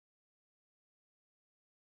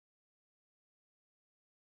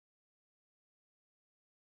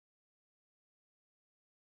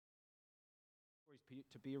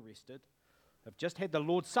to be arrested, have just had the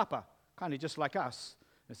Lord's Supper, kind of just like us.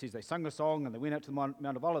 It says they sung a song and they went out to the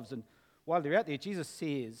Mount of Olives, and while they're out there, Jesus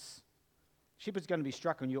says, shepherd's going to be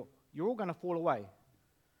struck and you're all going to fall away.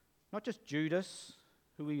 Not just Judas,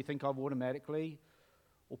 who we think of automatically,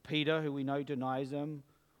 or Peter, who we know denies him,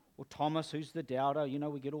 or Thomas, who's the doubter. You know,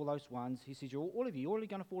 we get all those ones. He says, all of you, you're all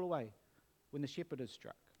going to fall away when the shepherd is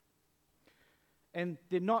struck. And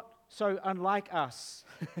they're not so unlike us,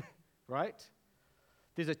 right?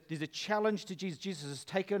 There's a challenge to Jesus. Jesus is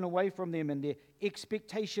taken away from them and their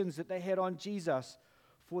expectations that they had on Jesus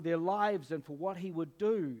for their lives and for what he would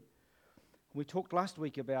do. We talked last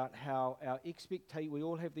week about how we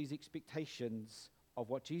all have these expectations of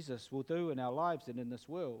what Jesus will do in our lives and in this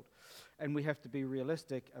world. And we have to be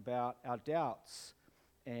realistic about our doubts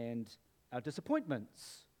and our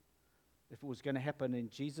disappointments. If it was going to happen in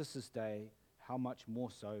Jesus' day, how much more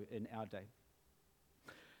so in our day?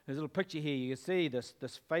 There's a little picture here. You can see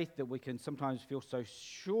this faith that we can sometimes feel so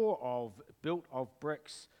sure of, built of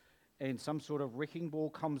bricks, and some sort of wrecking ball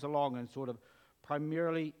comes along and sort of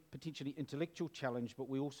primarily, potentially intellectual challenge, but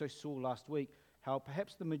we also saw last week how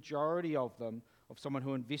perhaps the majority of them, of someone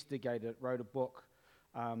who investigated it, wrote a book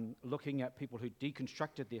looking at people who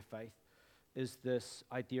deconstructed their faith, is this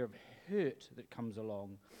idea of hurt that comes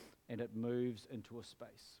along and it moves into a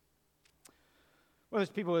space. One of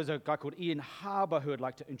those people is a guy called Ian Harbour who I'd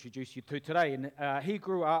like to introduce you to today. And he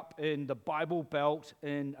grew up in the Bible Belt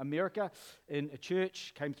in America, in a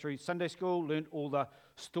church, came through Sunday school, learned all the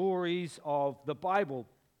stories of the Bible.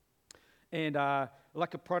 And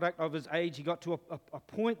like a product of his age, he got to a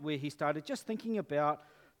point where he started just thinking about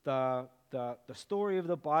the story of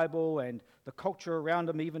the Bible, and the culture around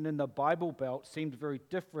him, even in the Bible Belt, seemed very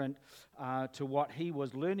different to what he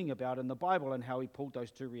was learning about in the Bible, and how he pulled those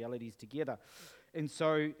two realities together. And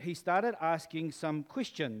so he started asking some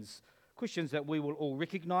questions that we will all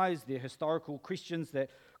recognize. They're historical questions that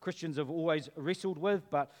Christians have always wrestled with,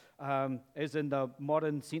 but as in the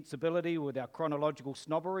modern sensibility with our chronological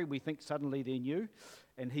snobbery, we think suddenly they're new.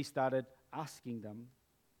 And he started asking them.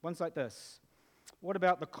 Ones like this: what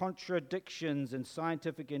about the contradictions and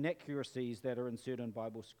scientific inaccuracies that are in certain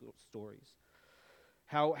Bible stories?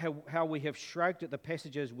 How we have shrugged at the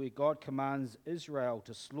passages where God commands Israel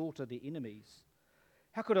to slaughter their enemies.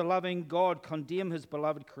 How could a loving God condemn his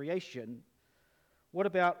beloved creation? What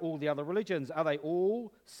about all the other religions? Are they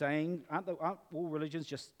all saying, aren't all religions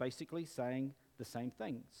just basically saying the same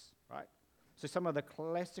things, right? So some of the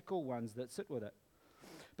classical ones that sit with it.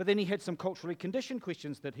 But then he had some culturally conditioned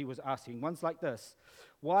questions that he was asking. Ones like this: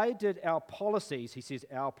 why did our policies, he says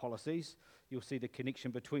our policies, you'll see the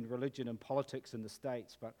connection between religion and politics in the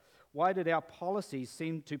States, but why did our policies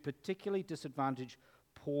seem to particularly disadvantage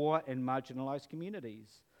poor and marginalized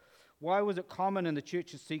communities? Why was it common in the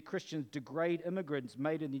church to see Christians degrade immigrants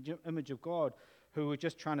made in the image of God who were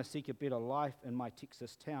just trying to seek a better life in my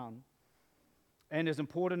Texas town? And as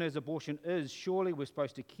important as abortion is, surely we're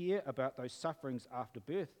supposed to care about those sufferings after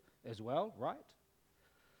birth as well, right?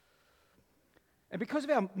 And because of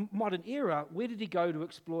our modern era, where did he go to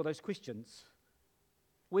explore those questions?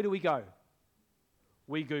 Where do we go?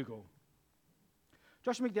 We Google.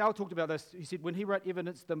 Josh McDowell talked about this. He said when he wrote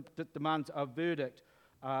Evidence That Demands a Verdict,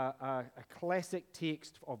 a classic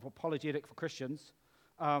text of apologetic for Christians.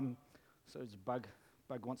 So it's Bug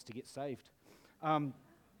wants to get saved. In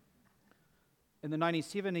the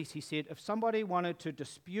 1970s, he said, if somebody wanted to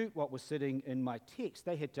dispute what was sitting in my text,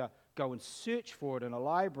 they had to go and search for it in a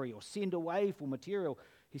library or send away for material.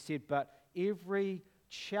 He said, but every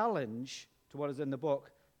challenge to what is in the book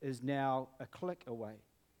is now a click away.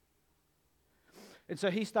 And so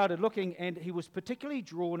he started looking, and he was particularly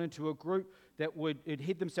drawn into a group that would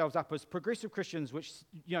head themselves up as progressive Christians, which,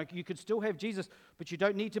 you know, you could still have Jesus, but you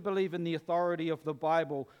don't need to believe in the authority of the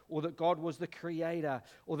Bible, or that God was the creator,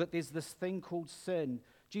 or that there's this thing called sin.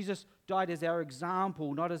 Jesus died as our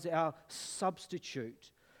example, not as our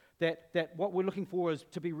substitute. That what we're looking for is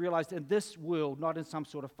to be realized in this world, not in some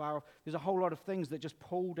sort of far off. There's a whole lot of things that just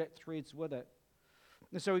pulled at threads with it.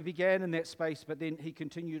 And so he began in that space, but then he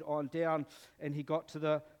continued on down, and he got to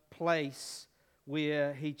the place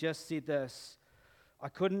where he just said this: I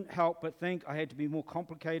couldn't help but think I had to be more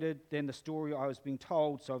complicated than the story I was being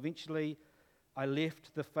told, so eventually I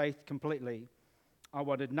left the faith completely. I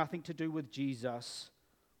wanted nothing to do with Jesus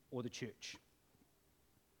or the church.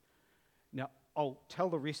 Now, I'll tell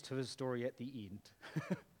the rest of his story at the end.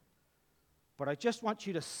 But I just want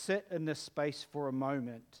you to sit in this space for a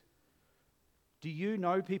moment. Do you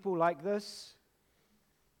know people like this?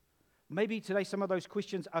 Maybe today some of those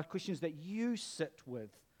questions are questions that you sit with,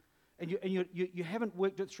 and you haven't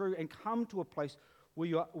worked it through and come to a place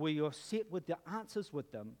where you're set with the answers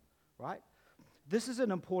with them, right? This is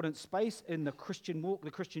an important space in the Christian walk,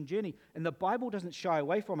 the Christian journey, and the Bible doesn't shy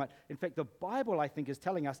away from it. In fact, the Bible, I think, is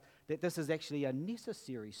telling us that this is actually a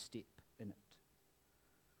necessary step in it.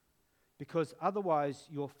 Because otherwise,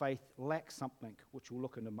 your faith lacks something, which we'll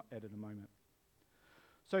look at in a moment.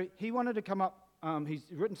 So he wanted to come up, he's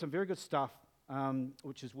written some very good stuff,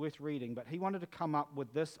 which is worth reading, but he wanted to come up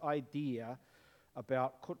with this idea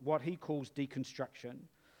about what he calls deconstruction.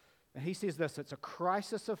 And he says this: it's a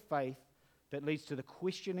crisis of faith that leads to the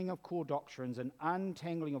questioning of core doctrines and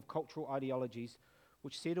untangling of cultural ideologies,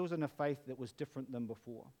 which settles in a faith that was different than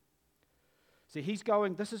before. See, he's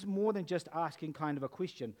going, this is more than just asking kind of a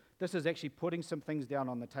question. This is actually putting some things down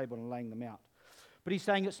on the table and laying them out. But he's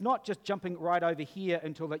saying it's not just jumping right over here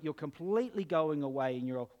until that you're completely going away and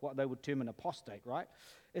you're what they would term an apostate, right?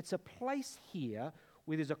 It's a place here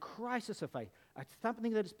where there's a crisis of faith,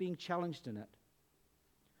 something that is being challenged in it.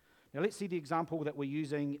 Now let's see the example that we're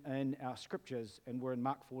using in our scriptures, and we're in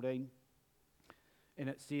Mark 14, and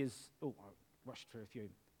it says, I rushed through a few.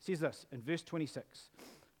 It says this in verse 26,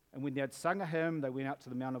 and when they had sung a hymn, they went out to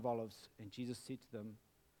the Mount of Olives, and Jesus said to them,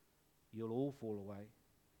 you'll all fall away.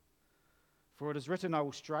 For it is written, I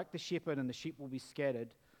will strike the shepherd, and the sheep will be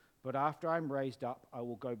scattered, but after I'm raised up, I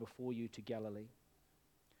will go before you to Galilee.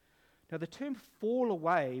 Now the term fall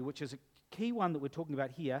away, which is a key one that we're talking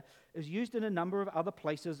about here, is used in a number of other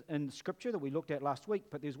places in Scripture that we looked at last week,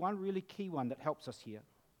 but there's one really key one that helps us here.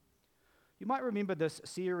 You might remember this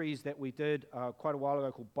series that we did quite a while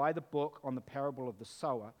ago called By the Book on the Parable of the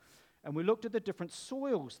Sower, and we looked at the different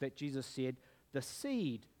soils that Jesus said, the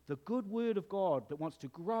seed, the good word of God that wants to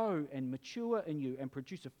grow and mature in you and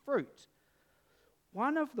produce a fruit.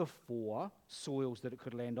 One of the 4 soils that it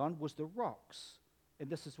could land on was the rocks, and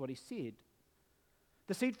this is what he said.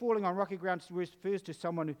 The seed falling on rocky ground refers to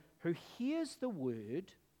someone who hears the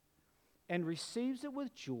word and receives it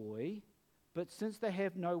with joy, but since they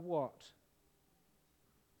have no what?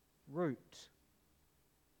 Root.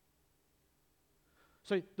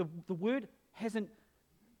 So the word hasn't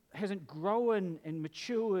grown and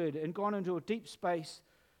matured and gone into a deep space.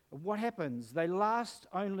 What happens? They last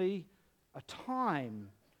only a time.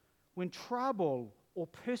 When trouble or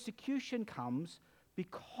persecution comes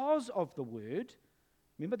because of the word,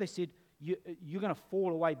 remember they said, you're going to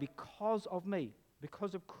fall away because of me,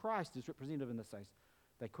 because of Christ is represented in this case.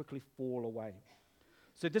 They quickly fall away.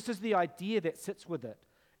 So this is the idea that sits with it,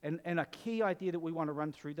 and a key idea that we want to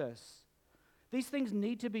run through this. These things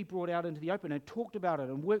need to be brought out into the open and talked about it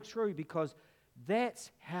and worked through, because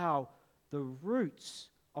that's how the roots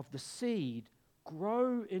of the seed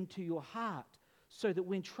grow into your heart, so that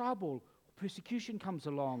when trouble or persecution comes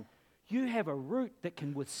along, you have a root that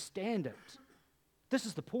can withstand it. This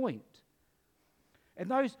is the point. And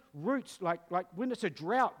those roots, like when it's a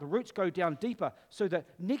drought, the roots go down deeper, so that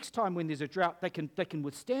next time when there's a drought, they can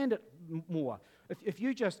withstand it more. If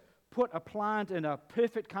you just put a plant in a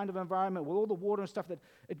perfect kind of environment with all the water and stuff, that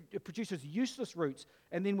it produces useless roots,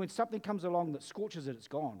 and then when something comes along that scorches it, it's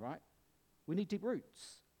gone, right? We need deep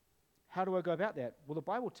roots. How do I go about that? Well, the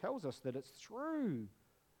Bible tells us that it's through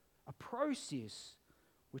a process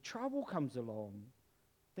where trouble comes along,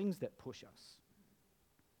 things that push us.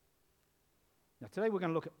 Now, today we're going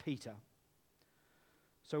to look at Peter.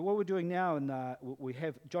 So what we're doing now, and we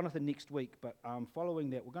have Jonathan next week, but following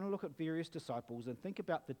that, we're going to look at various disciples and think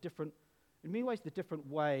about in many ways, the different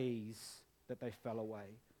ways that they fell away.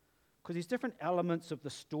 Because there's different elements of the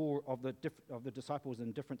story of the disciples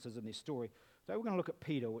and differences in their story. So we're going to look at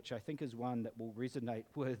Peter, which I think is one that will resonate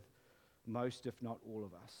with most, if not all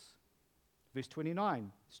of us. Verse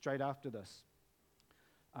 29, straight after this.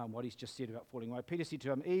 What he's just said about falling away. Peter said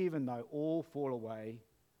to him, even though all fall away,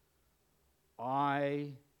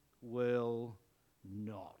 I will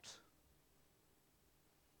not.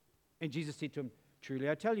 And Jesus said to him, truly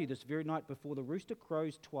I tell you, this very night before the rooster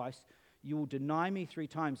crows twice, you will deny me 3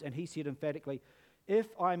 times. And he said emphatically, if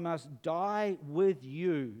I must die with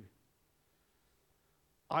you,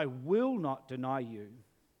 I will not deny you.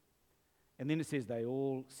 And then it says they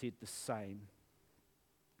all said the same.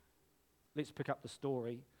 Let's pick up the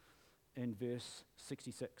story in verse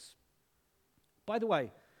 66. By the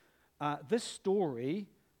way, this story,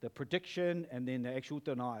 the prediction and then the actual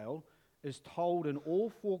denial, is told in all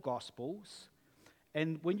 4 Gospels.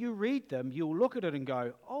 And when you read them, you'll look at it and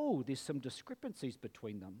go, oh, there's some discrepancies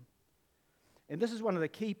between them. And this is one of the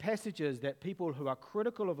key passages that people who are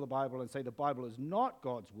critical of the Bible and say the Bible is not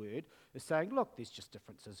God's word is saying, look, there's just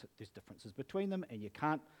differences. There's differences between them, and you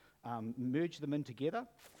can't merge them in together.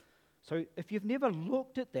 So if you've never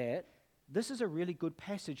looked at that, this is a really good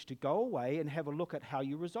passage to go away and have a look at how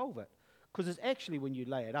you resolve it. Because it's actually, when you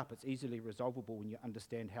lay it up, it's easily resolvable when you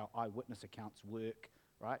understand how eyewitness accounts work,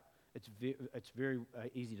 right? It's very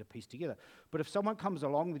easy to piece together. But if someone comes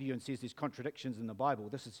along with you and says there's contradictions in the Bible,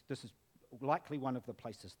 this is likely one of the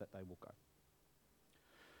places that they will go.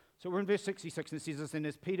 So we're in verse 66, and it says this, and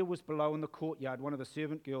as Peter was below in the courtyard, one of the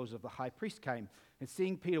servant girls of the high priest came, and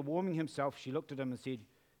seeing Peter warming himself, she looked at him and said,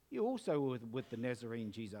 "You also were with the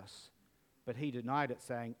Nazarene Jesus." But he denied it,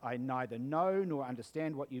 saying, "I neither know nor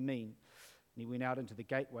understand what you mean." And he went out into the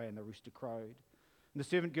gateway, and the rooster crowed. And the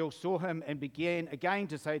servant girl saw him and began again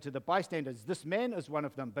to say to the bystanders, "This man is one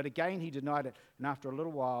of them." But again he denied it. And after a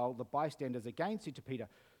little while, the bystanders again said to Peter,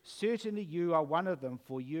 "Certainly you are one of them,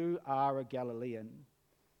 for you are a Galilean."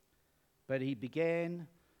 But he began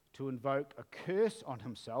to invoke a curse on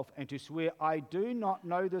himself and to swear, "I do not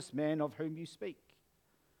know this man of whom you speak."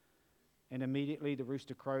 And immediately the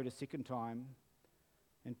rooster crowed a second time.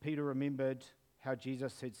 And Peter remembered how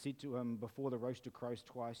Jesus had said to him, "Before the rooster crows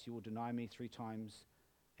twice, you will deny me 3 times."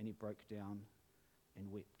 And he broke down and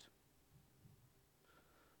wept.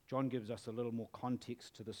 John gives us a little more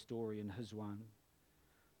context to the story in his one.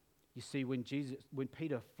 You see, when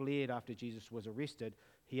Peter fled after Jesus was arrested,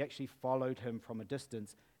 he actually followed him from a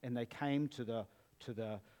distance, and they came to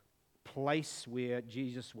the place where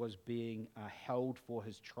Jesus was being held for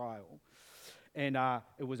his trial. And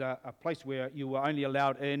it was a place where you were only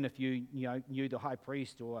allowed in if you knew the high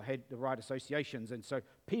priest or had the right associations. And so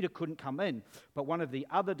Peter couldn't come in. But one of the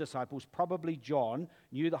other disciples, probably John,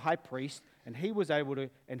 knew the high priest, and he was able to,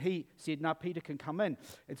 and he said, "No, Peter can come in."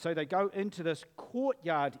 And so they go into this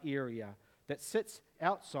courtyard area that sits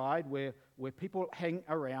outside where people hang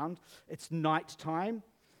around. It's nighttime.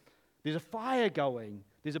 There's a fire going.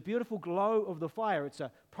 There's a beautiful glow of the fire. It's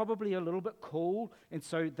probably a little bit cool, and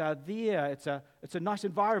so they're there. It's a nice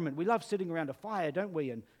environment. We love sitting around a fire, don't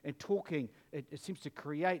we, and talking. It seems to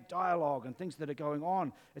create dialogue and things that are going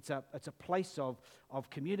on. It's a place of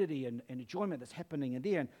community and enjoyment that's happening in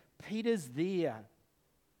there, and Peter's there.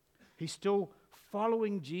 He's still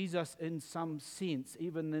following Jesus in some sense,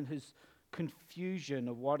 even in his confusion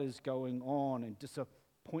of what is going on and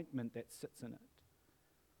disappointment that sits in it.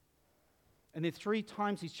 And then 3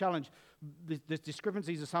 times he's challenged. The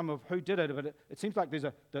discrepancies are some of who did it, but it seems like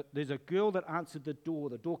there's a girl that answered the door,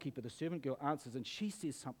 the doorkeeper, the servant girl answers, and she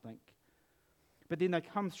says something. But then they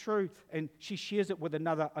come through, and she shares it with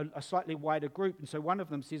a slightly wider group, and so one of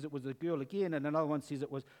them says it was the girl again, and another one says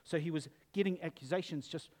it was. So he was getting accusations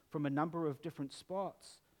just from a number of different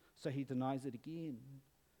spots, so he denies it again.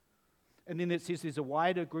 And then it says there's a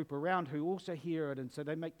wider group around who also hear it, and so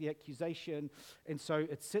they make the accusation. And so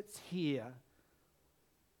it sits here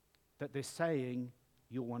that they're saying,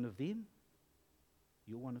 "You're one of them?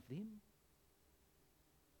 You're one of them?"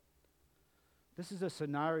 This is a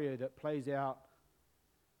scenario that plays out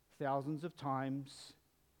thousands of times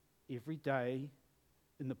every day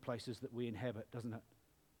in the places that we inhabit, doesn't it?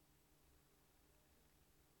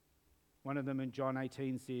 One of them in John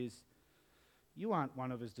 18 says, "You aren't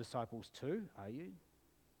one of his disciples too, are you?"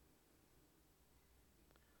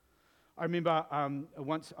 I remember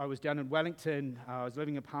once I was down in Wellington. I was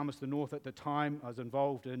living in Palmerston North at the time. I was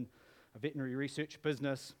involved in a veterinary research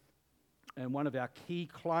business. And one of our key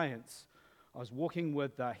clients, I was walking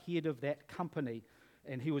with the head of that company,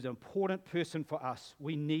 and he was an important person for us.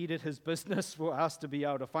 We needed his business for us to be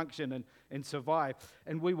able to function and survive.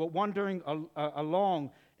 And we were wandering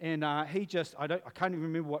along, and he just, I can't even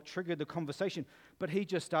remember what triggered the conversation, but he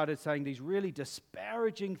just started saying these really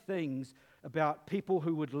disparaging things about people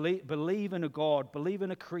who would believe in a God, believe in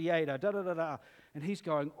a creator, da-da-da-da. And he's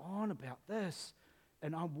going on about this,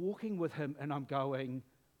 and I'm walking with him, and I'm going,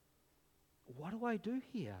 what do I do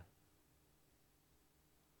here?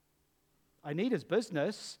 I need his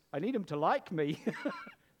business. I need him to like me,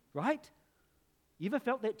 right? You ever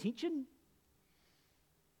felt that tension?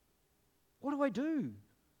 What do I do?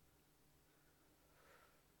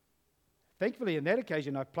 Thankfully, on that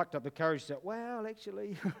occasion, I plucked up the courage to say, well,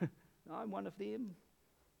 actually, I'm one of them.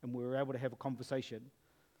 And we were able to have a conversation.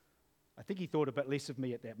 I think he thought a bit less of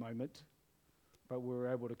me at that moment, but we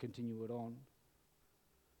were able to continue it on.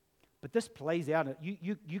 But this plays out.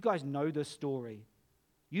 You guys know this story.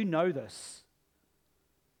 You know this.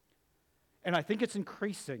 And I think it's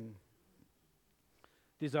increasing.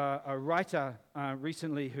 There's a writer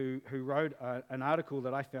recently who wrote an article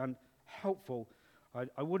that I found helpful.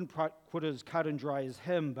 I wouldn't put it as cut and dry as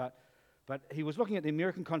him, but he was looking at the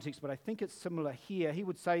American context, but I think it's similar here. He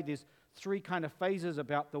would say there's 3 kind of phases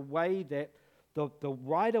about the way that the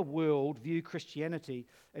wider world view Christianity,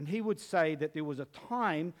 and he would say that there was a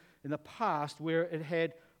time in the past where it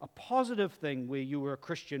had a positive thing where you were a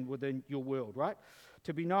Christian within your world, right?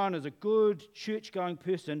 To be known as a good church-going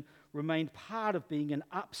person remained part of being an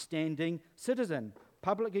upstanding citizen.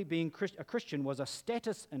 Publicly being a Christian was a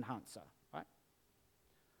status enhancer, right?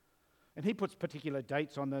 And he puts particular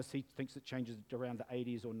dates on this. He thinks it changes around the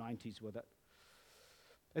 80s or 90s with it.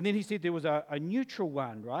 And then he said there was a neutral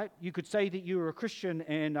one, right? You could say that you were a Christian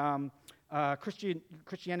and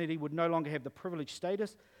Christianity would no longer have the privileged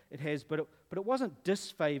status it has, but it wasn't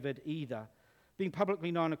disfavored either. Being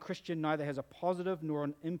publicly known a Christian neither has a positive nor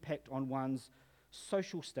an impact on one's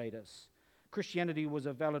social status. Christianity was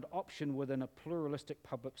a valid option within a pluralistic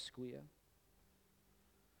public square.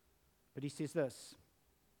 But he says this,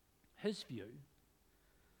 his view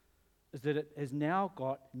is that it has now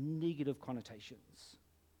got negative connotations.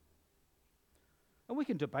 And we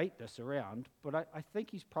can debate this around, but I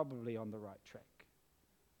think he's probably on the right track.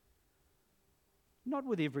 Not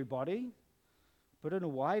with everybody, but in a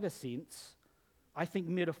wider sense, I think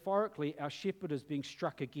metaphorically our shepherd is being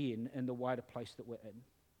struck again in the wider place that we're in.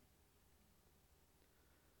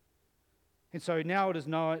 And so now it is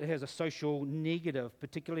known it has a social negative,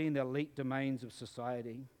 particularly in the elite domains of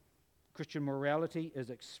society. Christian morality is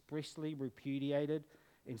expressly repudiated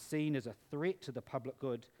and seen as a threat to the public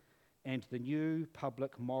good and the new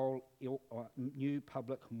public moral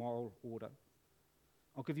order.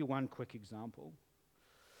 I'll give you one quick example.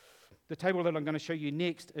 The table that I'm going to show you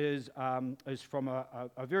next is from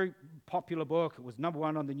a very popular book. It was number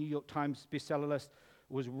one on the New York Times bestseller list.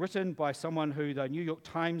 It was written by someone who the New York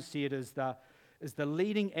Times said is the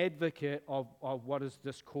leading advocate of what is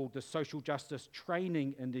this called the social justice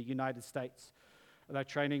training in the United States. They're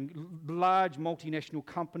training large multinational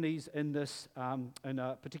companies in this, in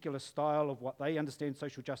a particular style of what they understand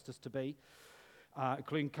social justice to be,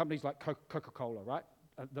 including companies like Coca-Cola, right?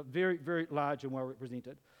 They're very, very large and well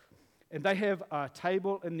represented. And they have a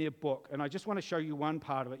table in their book, and I just want to show you one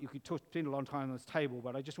part of it. You could spend a long time on this table,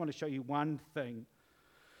 but I just want to show you one thing.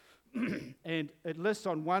 And it lists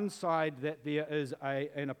on one side that there is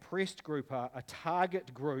an oppressed group, a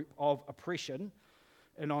target group of oppression,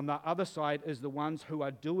 and on the other side is the ones who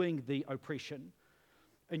are doing the oppression.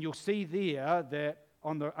 And you'll see there that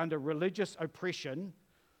under religious oppression,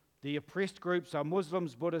 the oppressed groups are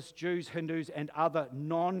Muslims, Buddhists, Jews, Hindus, and other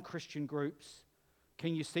non-Christian groups.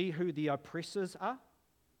 Can you see who the oppressors are?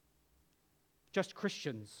 Just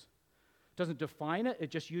Christians. It doesn't define it,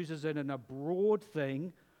 it just uses it in a broad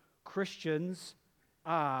thing. Christians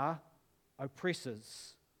are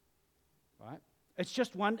oppressors. Right? It's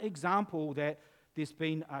just one example that there's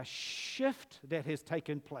been a shift that has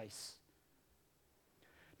taken place.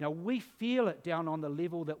 Now, we feel it down on the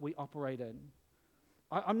level that we operate in.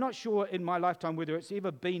 I'm not sure in my lifetime whether it's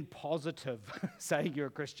ever been positive saying you're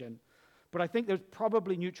a Christian. But I think there's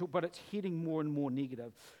probably neutral, but it's heading more and more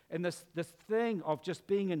negative. And this thing of just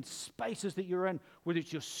being in spaces that you're in, whether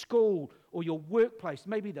it's your school or your workplace,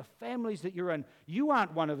 maybe the families that you're in, you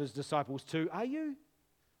aren't one of his disciples too, are you?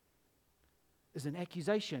 Is an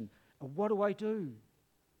accusation. And what do I do?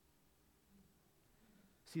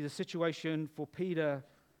 See, the situation for Peter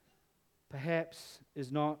perhaps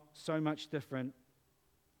is not so much different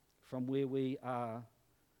from where we are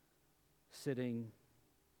sitting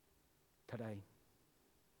today.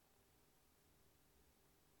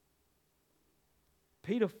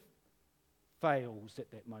 Peter fails at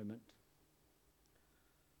that moment.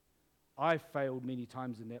 I failed many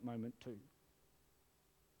times in that moment too.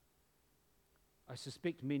 I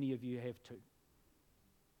suspect many of you have too.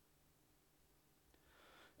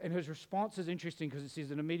 And his response is interesting because it says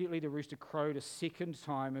that immediately the rooster crowed a second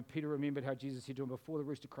time, and Peter remembered how Jesus said to him, before the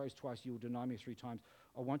rooster crows twice, you will deny me 3 times.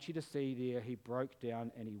 I want you to see there, he broke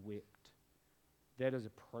down and he wept. That is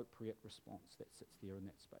appropriate response that sits there in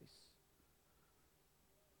that space.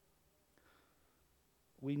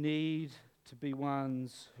 We need to be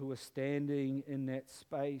ones who are standing in that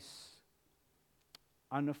space,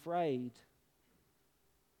 unafraid,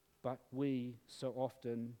 but we so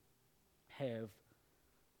often have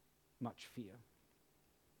much fear.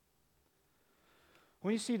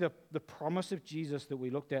 When you see the promise of Jesus that we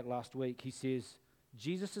looked at last week, he says,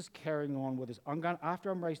 Jesus is carrying on with this.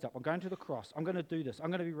 After I'm raised up, I'm going to the cross. I'm going to do this. I'm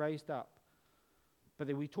going to be raised up. But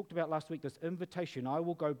then we talked about last week this invitation, I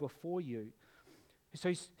will go before you. So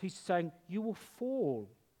he's saying, you will fall.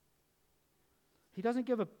 He doesn't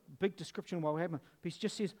give a big description of what will happen, but he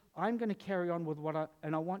just says, I'm going to carry on with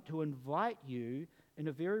and I want to invite you in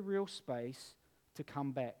a very real space to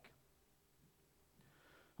come back.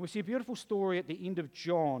 We see a beautiful story at the end of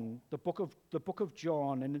John, the book of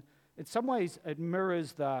John, and in some ways it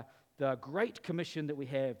mirrors the Great Commission that we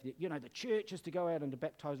have. The church is to go out and to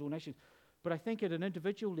baptize all nations. But I think at an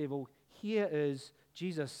individual level, here is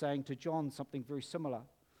Jesus saying to John something very similar.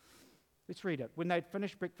 Let's read it. When they'd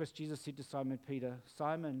finished breakfast, Jesus said to Simon Peter,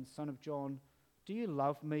 "Simon, son of John, do you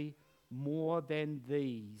love me more than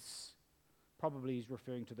these?" Probably he's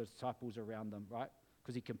referring to the disciples around them, right?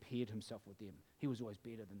 Because he compared himself with them. He was always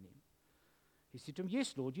better than them. He said to him,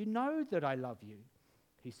 "Yes, Lord, you know that I love you."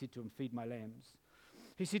 He said to him, "Feed my lambs."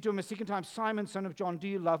 He said to him a second time, "Simon, son of John, do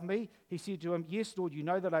you love me?" He said to him, "Yes, Lord, you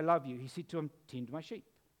know that I love you." He said to him, "Tend my sheep."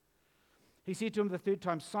 He said to him the third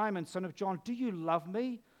time, "Simon, son of John, do you love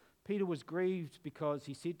me?" Peter was grieved because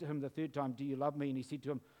he said to him the third time, "Do you love me?" And he said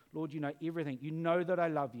to him, "Lord, you know everything. You know that I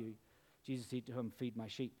love you." Jesus said to him, "Feed my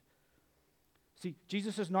sheep." See,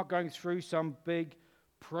 Jesus is not going through some big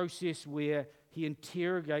process where he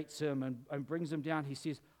interrogates him and brings him down. He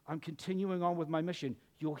says, "I'm continuing on with my mission.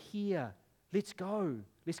 You're here. Let's go.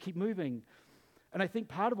 Let's keep moving." And I think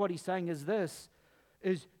part of what he's saying is this,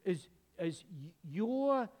 is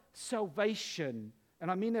your salvation,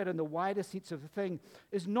 and I mean that in the wider sense of the thing,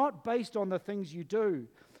 is not based on the things you do.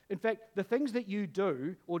 In fact, the things that you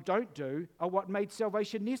do or don't do are what made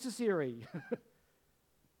salvation necessary.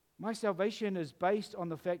 My salvation is based on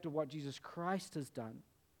the fact of what Jesus Christ has done.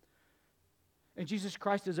 And Jesus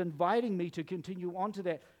Christ is inviting me to continue on to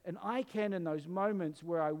that. And I can, in those moments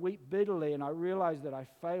where I weep bitterly and I realize that I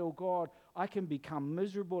fail God, I can become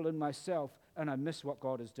miserable in myself and I miss what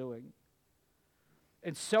God is doing.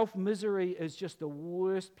 And self-misery is just the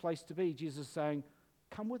worst place to be. Jesus is saying,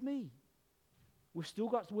 "Come with me. We've still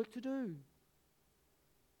got work to do."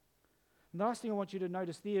 And the last thing I want you to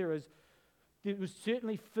notice there is there was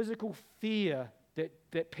certainly physical fear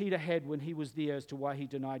that Peter had when he was there as to why he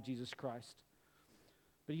denied Jesus Christ.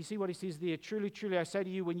 But you see what he says there, "Truly, truly, I say to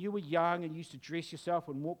you, when you were young and used to dress yourself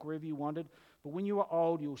and walk wherever you wanted, but when you are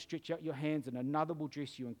old, you will stretch out your hands and another will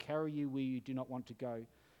dress you and carry you where you do not want to go."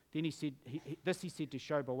 Then he said, he said to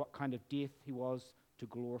show by what kind of death he was to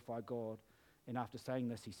glorify God. And after saying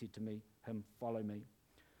this, he said to him, "Follow me."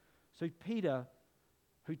 So Peter,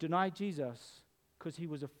 who denied Jesus because he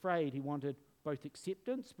was afraid, he wanted both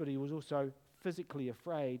acceptance, but he was also physically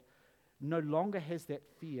afraid, no longer has that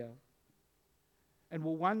fear and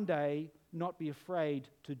will one day not be afraid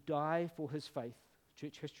to die for his faith.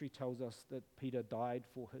 Church history tells us that Peter died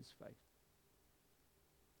for his faith.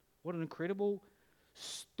 What an incredible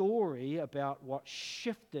story about what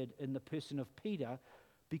shifted in the person of Peter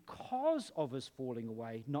because of his falling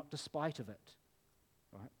away, not despite of it.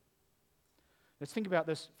 Right? Let's think about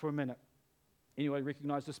this for a minute. Anyone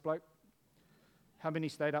recognize this bloke? How many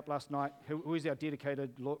stayed up last night? Who is our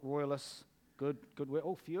dedicated royalists? Good work.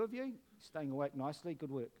 Oh, a few of you staying awake nicely.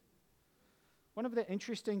 Good work. One of the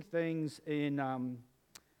interesting things in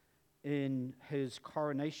his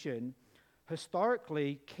coronation,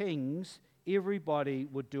 historically, kings, everybody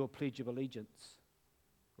would do a Pledge of Allegiance,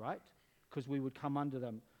 right? Because we would come under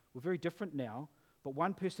them. We're very different now, but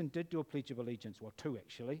one person did do a Pledge of Allegiance. Well, two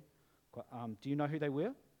actually. Do you know who they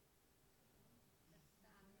were?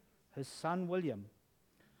 His son, William.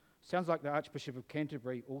 Sounds like the Archbishop of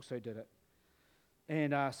Canterbury also did it.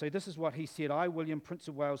 And so this is what he said: "I, William, Prince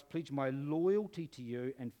of Wales, pledge my loyalty to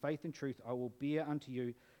you and faith and truth I will bear unto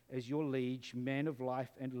you as your liege, man of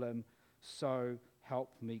life and limb, so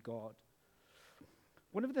help me God."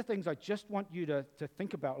 One of the things I just want you to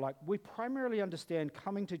think about, like, we primarily understand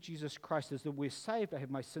coming to Jesus Christ as that we're saved, I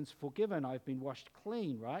have my sins forgiven, I've been washed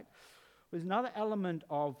clean, right? There's another element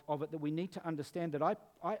of it that we need to understand, that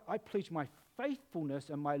I pledge my faithfulness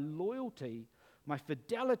and my loyalty, my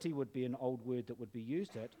fidelity would be an old word that would be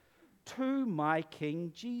used at, to my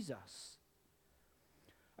King Jesus.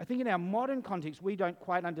 I think in our modern context, we don't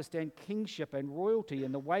quite understand kingship and royalty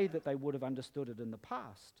in the way that they would have understood it in the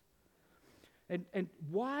past. And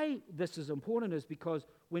why this is important is because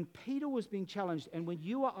when Peter was being challenged, and when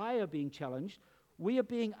you or I are being challenged, we are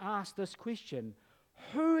being asked this question: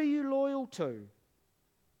 who are you loyal to?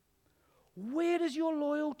 Where does your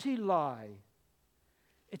loyalty lie?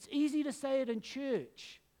 It's easy to say it in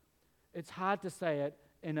church. It's hard to say it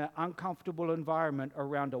in an uncomfortable environment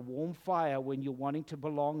around a warm fire when you're wanting to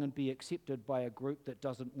belong and be accepted by a group that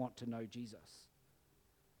doesn't want to know Jesus.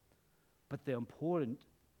 But the important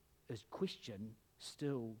question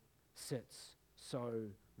still sits so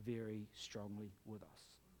very strongly with us.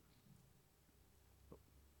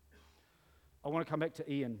 I want to come back to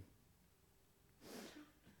Ian.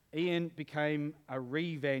 Ian became a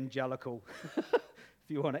re-evangelical, if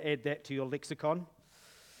you want to add that to your lexicon.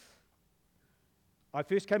 I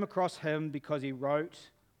first came across him because he wrote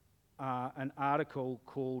an article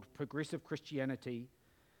called "Progressive Christianity,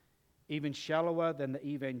 Even Shallower Than the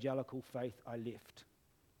Evangelical Faith I Left."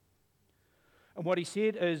 And what he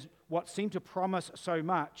said is what seemed to promise so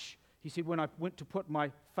much. He said, when I went to put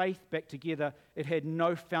my faith back together, it had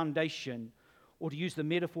no foundation. Or to use the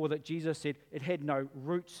metaphor that Jesus said, it had no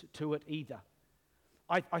roots to it either.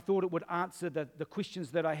 I thought it would answer the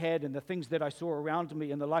questions that I had and the things that I saw around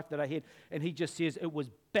me and the life that I had. And he just says it was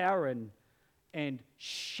barren and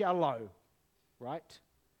shallow, right?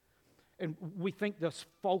 And we think this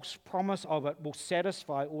false promise of it will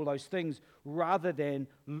satisfy all those things rather than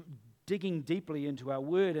digging deeply into our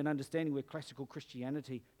word and understanding where classical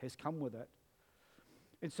Christianity has come with it.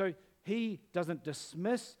 And so he doesn't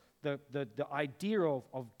dismiss the idea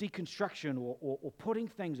of deconstruction or putting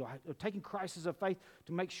things or taking crises of faith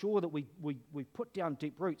to make sure that we put down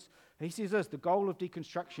deep roots. He says this: the goal of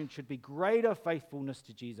deconstruction should be greater faithfulness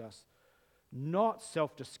to Jesus, not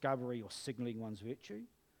self-discovery or signaling one's virtue.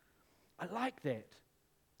 I like that.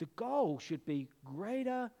 The goal should be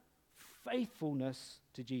greater faithfulness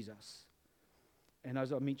to Jesus. And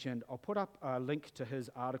as I mentioned, I'll put up a link to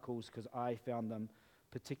his articles because I found them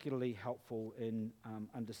particularly helpful in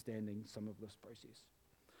understanding some of this process.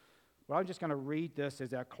 Well, I'm just going to read this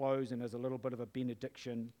as our close and as a little bit of a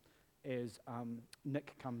benediction as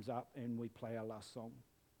Nick comes up and we play our last song.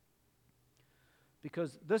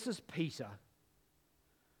 Because this is Peter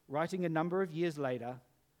writing a number of years later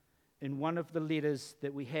in one of the letters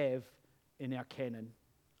that we have in our canon.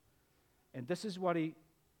 And this is what he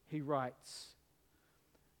writes.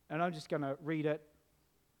 And I'm just going to read it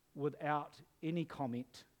without any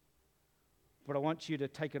comment. But I want you to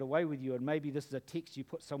take it away with you, and maybe this is a text you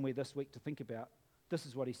put somewhere this week to think about. This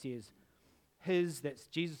is what he says. That's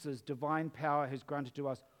Jesus' divine power has granted to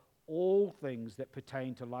us all things that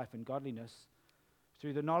pertain to life and godliness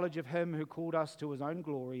through the knowledge of him who called us to his own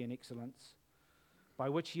glory and excellence, by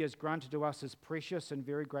which he has granted to us his precious and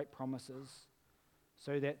very great promises,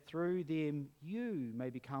 so that through them you may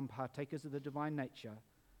become partakers of the divine nature,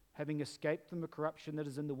 having escaped from the corruption that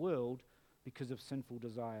is in the world because of sinful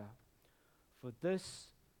desire. For this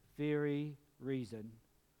very reason,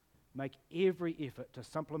 make every effort to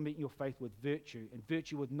supplement your faith with virtue, and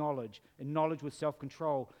virtue with knowledge, and knowledge with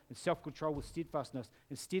self-control, and self-control with steadfastness,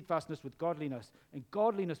 and steadfastness with godliness, and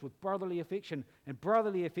godliness with brotherly affection, and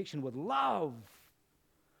brotherly affection with love.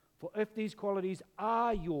 For if these qualities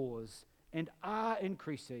are yours and are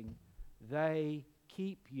increasing, they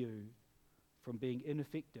keep you from being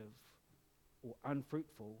ineffective or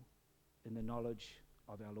unfruitful in the knowledge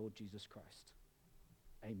of our Lord Jesus Christ.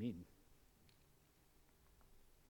 Amen.